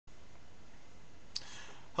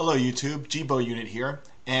Hello YouTube, gbounit here,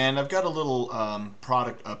 and I've got a little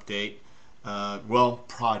product update.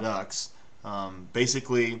 Products.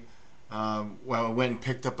 Basically, well, I went and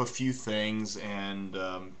picked up a few things, and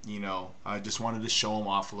I just wanted to show them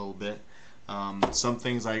off a little bit. Some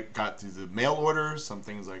things I got through the mail order, some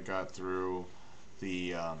things I got through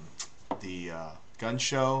the gun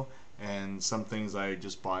show, and some things I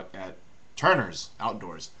just bought at Turner's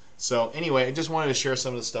Outdoors. So anyway, I just wanted to share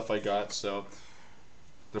some of the stuff I got. So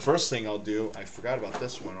the first thing I'll do, I forgot about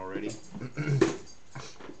this one already.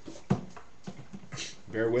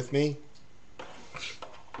 Bear with me.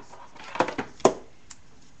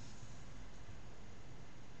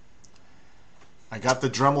 I got the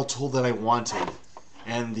Dremel tool that I wanted,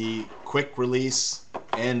 and the quick release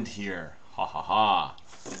end here. Ha ha ha.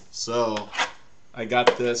 So I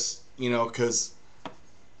got this, because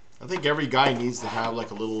I think every guy needs to have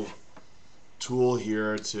like a little tool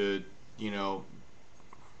here to,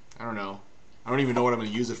 I don't know. I don't even know what I'm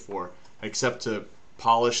going to use it for, except to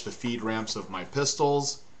polish the feed ramps of my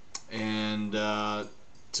pistols and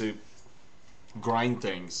to grind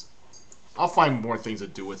things. I'll find more things to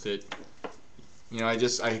do with it. I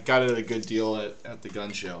got it at a good deal at the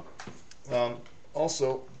gun show.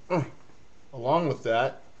 Also, along with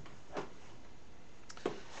that,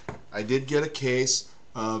 I did get a case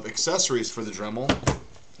of accessories for the Dremel,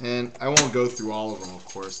 and I won't go through all of them, of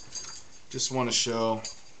course. Just want to show,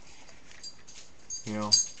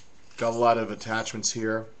 got a lot of attachments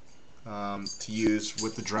here to use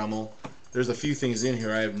with the Dremel. There's a few things in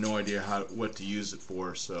here I have no idea what to use it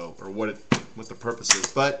for, or what the purpose is,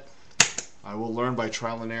 but I will learn by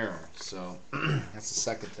trial and error. So that's the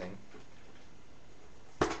second thing.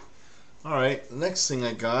 All right, the next thing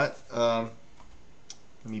I got. Let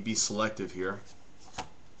me be selective here.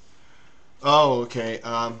 Oh, okay.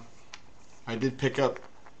 I did pick up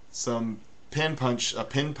a pin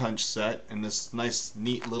punch set in this nice,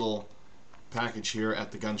 neat little package here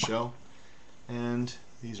at the gun show, and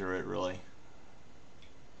these are it, really.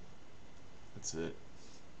 That's it.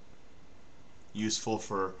 Useful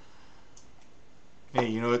for,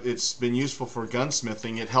 hey, it's been useful for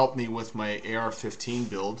gunsmithing. It helped me with my AR-15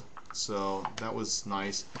 build, so that was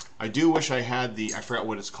nice. I do wish I had I forgot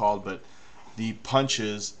what it's called, but the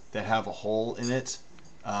punches that have a hole in it,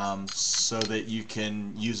 so that you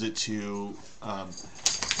can use it to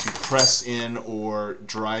press in or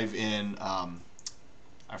drive in,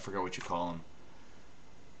 I forgot what you call them,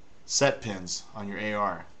 set pins on your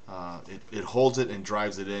AR. It holds it and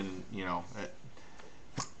drives it in.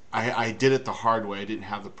 I did it the hard way. I didn't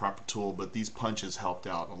have the proper tool, but these punches helped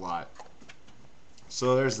out a lot.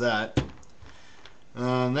 So there's that.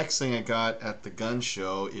 Next thing I got at the gun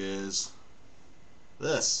show is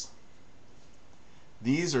this.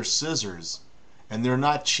 These are scissors, and they're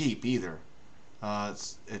not cheap either.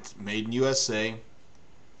 It's made in USA.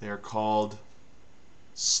 They're called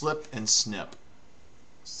Slip and Snip.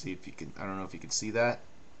 See if you can. I don't know if you can see that.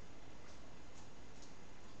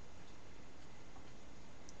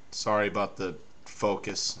 Sorry about the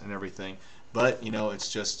focus and everything, but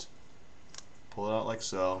it's just pull it out like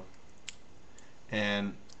so,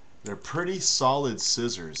 and they're pretty solid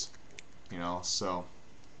scissors, so.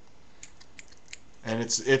 And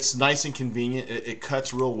it's nice and convenient. It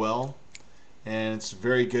cuts real well, and it's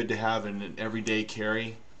very good to have in an everyday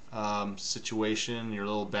carry situation. Your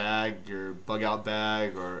little bag, your bug out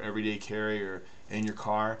bag, or everyday carry, or in your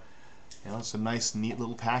car. It's a nice, neat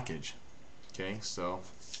little package. Okay, so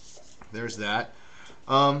there's that.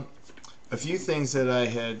 A few things that I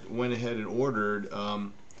had went ahead and ordered.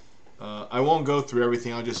 I won't go through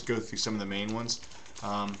everything. I'll just go through some of the main ones.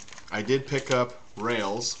 I did pick up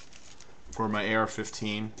rails for my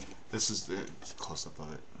AR-15. This is the close-up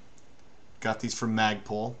of it. Got these from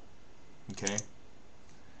Magpul. Okay.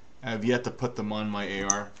 I have yet to put them on my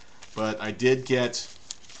AR, but I did get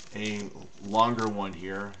a longer one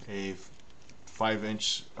here, a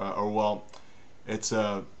 5-inch, it's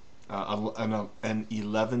an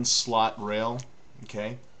 11 slot rail.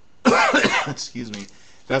 Okay. Excuse me.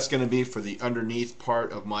 That's going to be for the underneath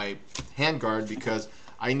part of my handguard, because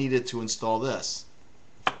I needed to install this.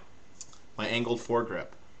 My angled foregrip.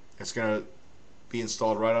 It's going to be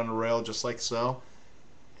installed right on the rail, just like so,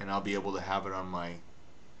 and I'll be able to have it on my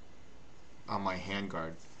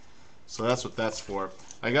handguard. So that's what that's for.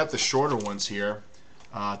 I got the shorter ones here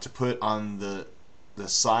to put on the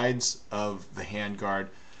sides of the handguard,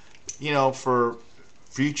 for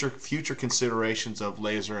future considerations of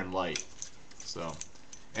laser and light. So,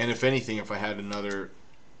 and if anything, if I had another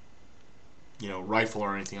rifle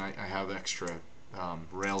or anything, I have extra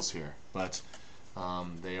rails here, but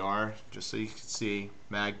they are, just so you can see,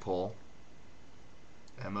 Magpul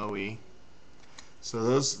MOE.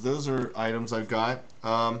 So those are items I've got.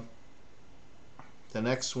 The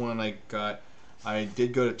next one I got, I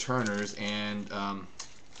did go to Turner's and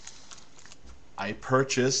I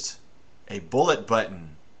purchased a bullet button.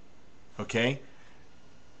 Okay,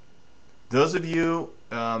 those of you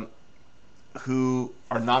who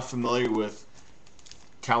are not familiar with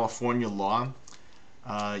California law,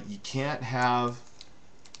 you can't have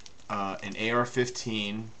an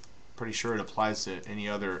AR-15. Pretty sure it applies to any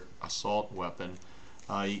other assault weapon.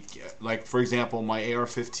 Like for example, my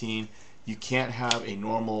AR-15, you can't have a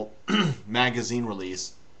normal magazine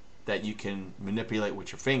release that you can manipulate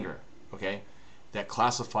with your finger. Okay, that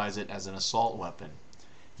classifies it as an assault weapon.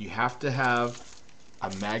 You have to have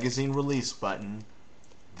a magazine release button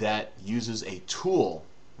that uses a tool.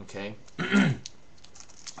 Okay,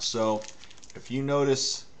 so if you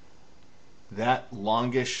notice that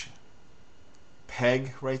longish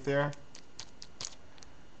peg right there,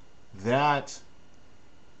 that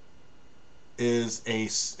is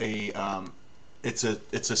it's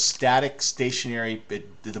a static stationary.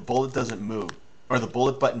 The bullet doesn't move, or the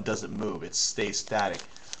bullet button doesn't move. It stays static.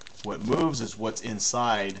 What moves is what's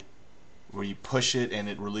inside, where you push it and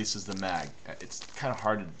it releases the mag. It's kind of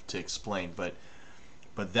hard to explain, but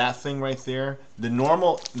that thing right there, the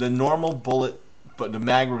normal bullet, but the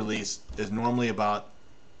mag release is normally about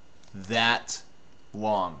that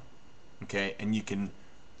long. Okay, and you can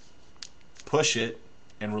push it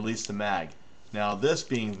and release the mag. Now this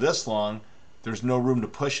being this long, there's no room to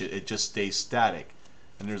push it. It just stays static.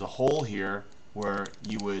 And there's a hole here where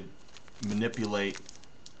you would manipulate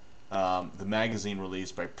the magazine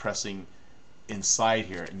release by pressing inside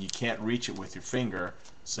here, and you can't reach it with your finger,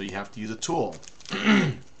 so you have to use a tool.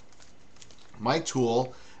 My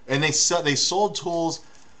tool, and they sold tools,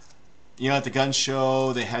 you know, at the gun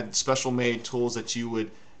show. They had special made tools that you would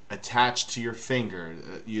attach to your finger.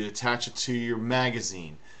 You'd attach it to your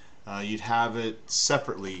magazine. You'd have it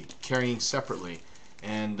separately, carrying separately,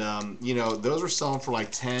 and you know, those were selling for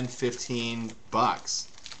like 10, 15 bucks.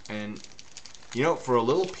 And you know, for a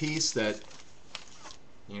little piece that,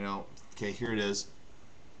 you know, okay, here it is.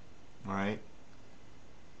 All right.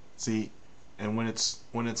 See, and when it's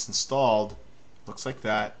installed, looks like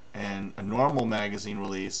that. And a normal magazine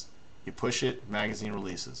release, you push it, magazine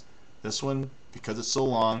releases. This one, because it's so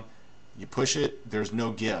long, you push it, there's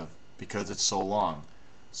no give because it's so long.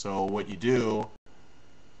 So what you do,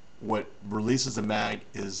 what releases the mag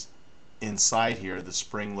is inside here, the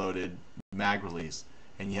spring-loaded mag release,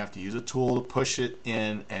 and you have to use a tool to push it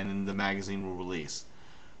in, and the magazine will release.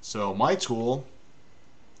 So my tool,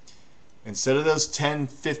 instead of those $10,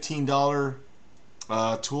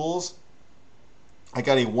 $15 tools, I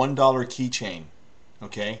got a $1 keychain.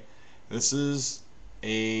 Okay, this is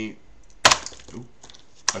a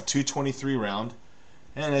 223 round,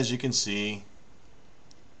 and as you can see,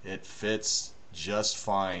 it fits just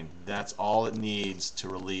fine. That's all it needs to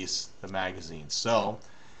release the magazine. So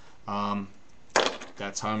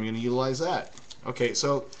that's how I'm going to utilize that. Okay,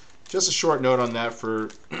 so just a short note on that for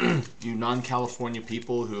you non-California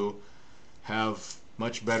people who have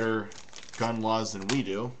much better gun laws than we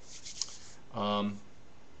do.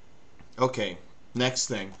 Okay, next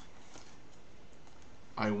thing.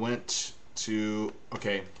 I went and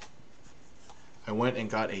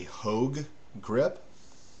got a Hogue grip.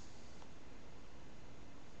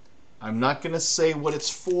 I'm not going to say what it's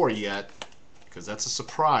for yet, because that's a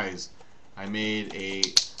surprise. I made a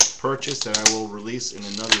purchase that I will release in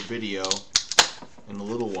another video in a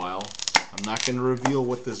little while. I'm not going to reveal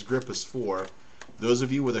what this grip is for. Those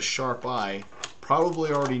of you with a sharp eye probably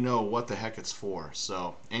already know what the heck it's for.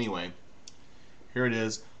 So anyway, here it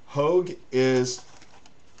is. Hogue is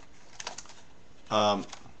a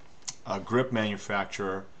grip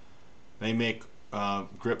manufacturer. They make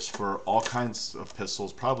grips for all kinds of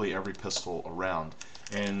pistols, probably every pistol around.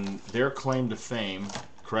 And their claim to fame,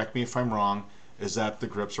 correct me if I'm wrong, is that the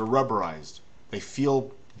grips are rubberized. They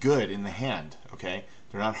feel good in the hand, okay?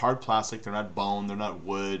 They're not hard plastic, they're not bone, they're not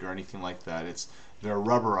wood or anything like that. They're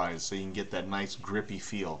rubberized, so you can get that nice grippy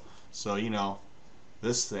feel. So, you know,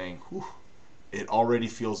 this thing, whew, it already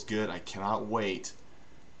feels good. I cannot wait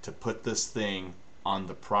to put this thing on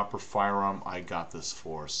the proper firearm I got this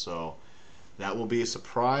for. So that will be a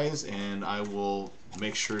surprise, and I will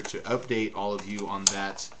make sure to update all of you on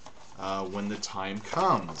that when the time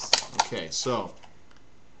comes. Okay, so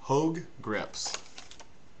Hogue grips.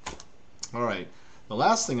 All right, the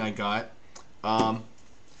last thing I got,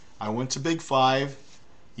 I went to Big 5.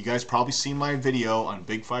 You guys probably seen my video on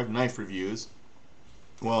Big 5 knife reviews.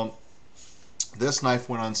 Well, this knife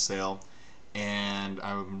went on sale, and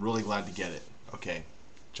I'm really glad to get it. Okay,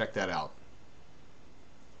 check that out.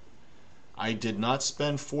 I did not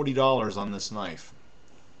spend $40 on this knife.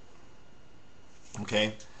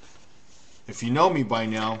 Okay, if you know me by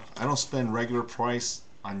now, I don't spend regular price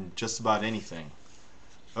on just about anything.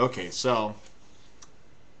 Okay, so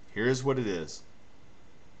here's what it is.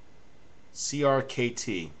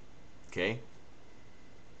 CRKT. Okay,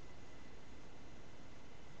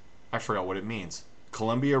 I forgot what it means.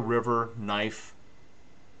 Columbia River Knife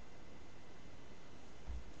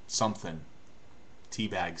something. Tea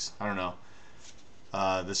bags. I don't know.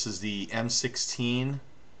 This is the M16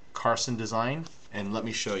 Carson design, and let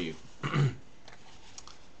me show you.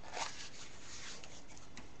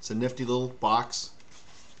 It's a nifty little box.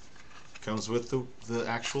 Comes with the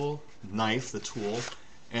actual knife, the tool,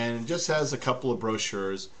 and it just has a couple of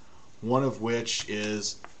brochures, one of which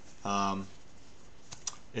is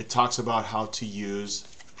it talks about how to use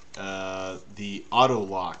the auto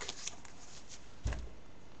lock.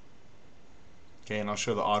 Okay, and I'll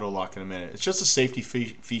show the auto lock in a minute. It's just a safety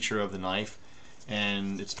feature of the knife,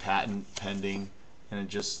 and it's patent pending, and it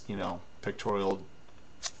just, you know, pictorial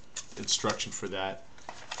instruction for that.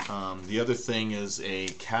 The other thing is a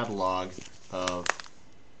catalog of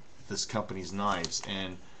this company's knives,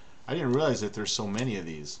 and I didn't realize that there's so many of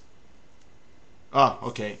these. Ah,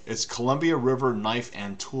 okay, it's Columbia River Knife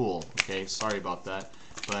and Tool. Okay, sorry about that,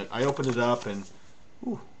 but I opened it up and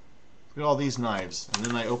ooh, look at all these knives, and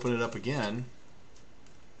then I open it up again.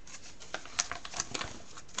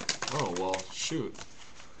 Oh well, shoot,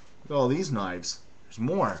 look at all these knives. There's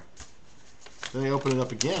more. Then I open it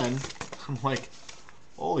up again. I'm like,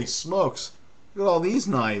 holy smokes, look at all these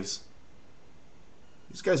knives.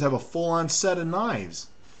 These guys have a full-on set of knives.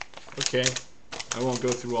 Okay, I won't go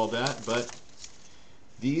through all that, but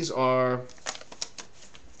these are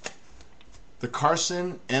the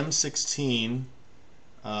Carson M16.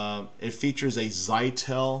 It features a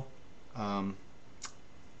Zytel, what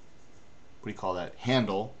do you call that,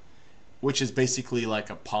 handle, which is basically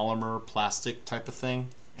like a polymer plastic type of thing.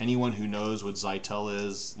 Anyone who knows what Zytel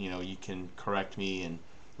is, you know, you can correct me and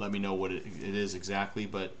let me know what it is exactly.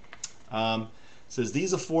 But it says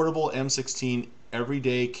these affordable M16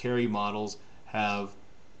 everyday carry models have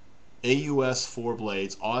AUS 4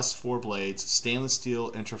 blades, AUS 4 blades, stainless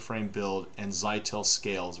steel interframe build, and Zytel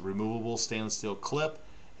scales, removable stainless steel clip,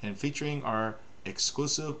 and featuring our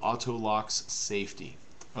exclusive auto locks safety.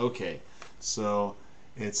 Okay, so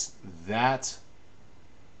it's that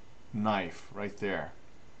knife right there.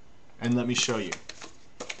 And let me show you.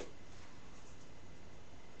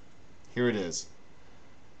 Here it is.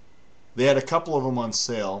 They had a couple of them on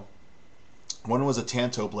sale. One was a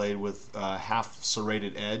Tanto blade with half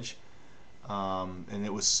serrated edge, and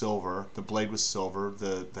it was silver. The blade was silver.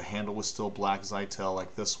 The handle was still black Zytel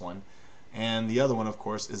like this one. And the other one, of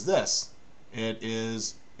course, is this. It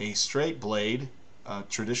is a straight blade,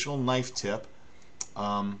 traditional knife tip,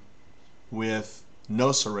 with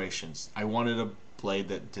no serrations. I wanted a blade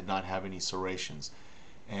that did not have any serrations.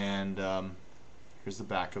 And here's the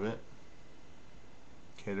back of it.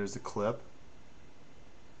 Okay, there's the clip.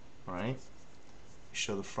 Alright.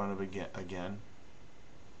 Show the front of it again.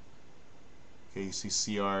 Okay, you see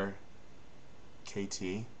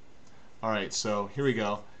CRKT. Alright, so here we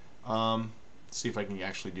go. See if I can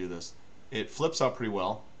actually do this. It flips out pretty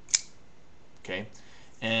well. Okay,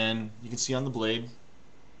 and you can see on the blade,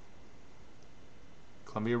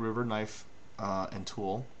 Columbia River Knife and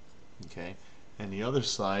Tool. Okay, and the other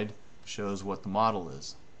side shows what the model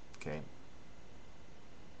is. Okay.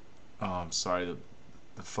 I'm sorry,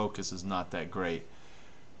 the focus is not that great.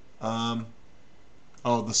 Oh,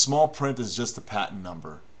 the small print is just the patent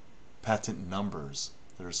numbers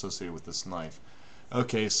that are associated with this knife.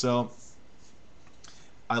 Okay, so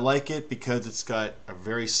I like it because it's got a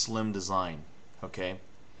very slim design. Okay,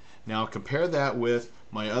 now compare that with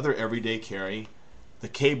my other everyday carry, the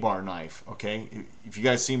K-bar knife. Okay, if you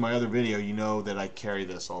guys see my other video, you know that I carry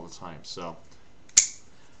this all the time. So,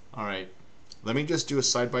 all right, let me just do a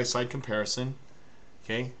side-by-side comparison.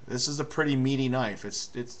 Okay, this is a pretty meaty knife. It's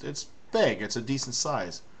big. It's a decent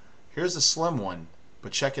size. Here's a slim one,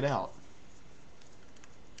 but check it out.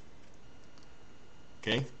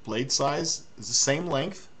 Okay, blade size is the same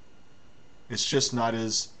length. It's just not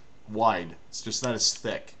as wide. It's just not as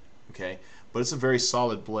thick. Okay, but it's a very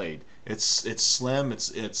solid blade. It's slim.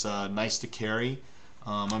 It's nice to carry.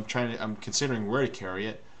 I'm considering where to carry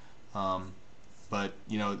it. But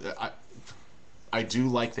you know, I do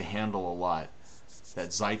like the handle a lot. That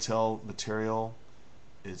Zytel material,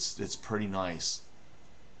 it's pretty nice.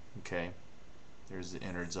 Okay, there's the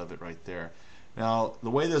innards of it right there. Now the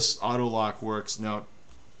way this auto lock works, now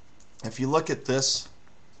if you look at this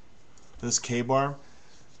K-bar,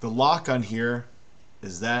 the lock on here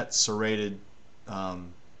is that serrated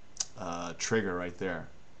trigger right there.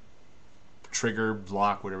 Trigger,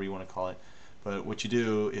 block, whatever you want to call it. But what you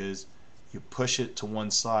do is you push it to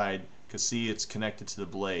one side, because see, it's connected to the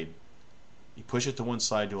blade. You push it to one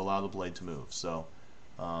side to allow the blade to move. So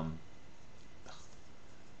you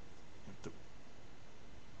have to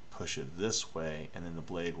push it this way, and then the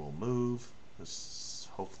blade will move.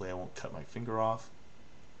 Hopefully I won't cut my finger off.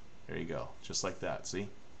 There you go, just like that. See?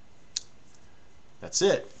 That's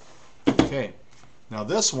it. Okay. Now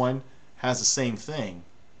this one has the same thing.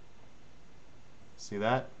 See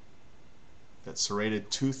that? That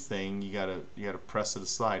serrated tooth thing, you gotta press it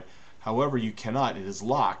aside. However, you cannot. It is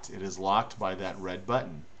locked. It is locked by that red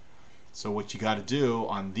button. So what you got to do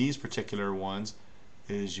on these particular ones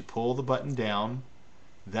is you pull the button down.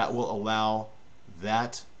 That will allow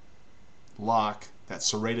that lock, that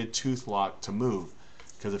serrated tooth lock, to move.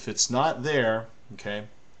 Because if it's not there, okay,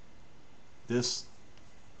 it's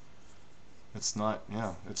not.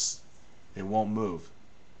 Yeah, it won't move.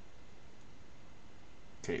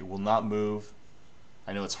 Okay, it will not move.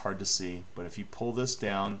 I know it's hard to see, but if you pull this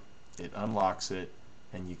down, it unlocks it,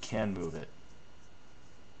 and you can move it.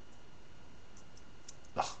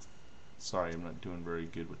 Ugh, sorry, I'm not doing very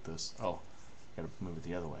good with this. Oh, gotta move it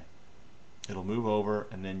the other way. It'll move over,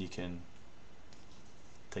 and then you can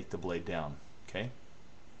take the blade down. Okay,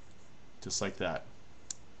 just like that.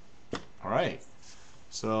 All right,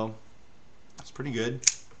 so that's pretty good.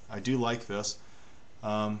 I do like this.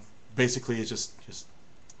 Basically, it's just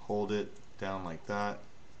hold it down like that.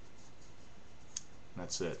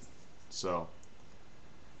 That's it. So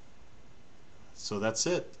that's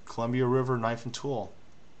it. Columbia River knife and tool.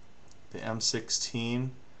 The M16.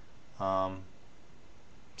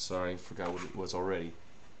 Sorry, forgot what it was already.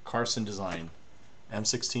 Carson design.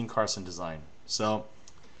 M16 Carson design. So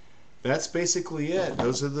that's basically it.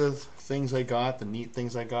 Those are the things I got, the neat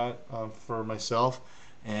things I got for myself.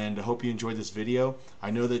 And I hope you enjoyed this video.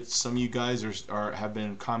 I know that some of you guys have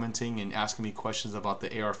been commenting and asking me questions about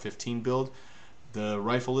the AR-15 build. The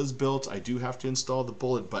rifle is built. I do have to install the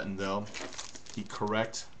bullet button though, the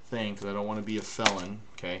correct thing, because I don't want to be a felon.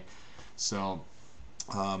 Okay, so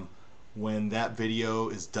when that video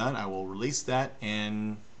is done, I will release that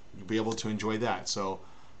and you'll be able to enjoy that. So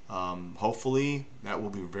hopefully that will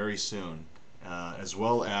be very soon, as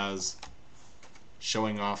well as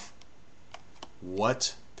showing off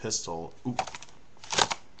what pistol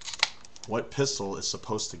is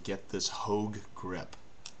supposed to get this Hogue grip.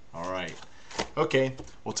 Alright. Okay,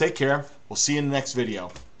 well, take care. We'll see you in the next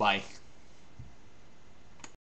video. Bye.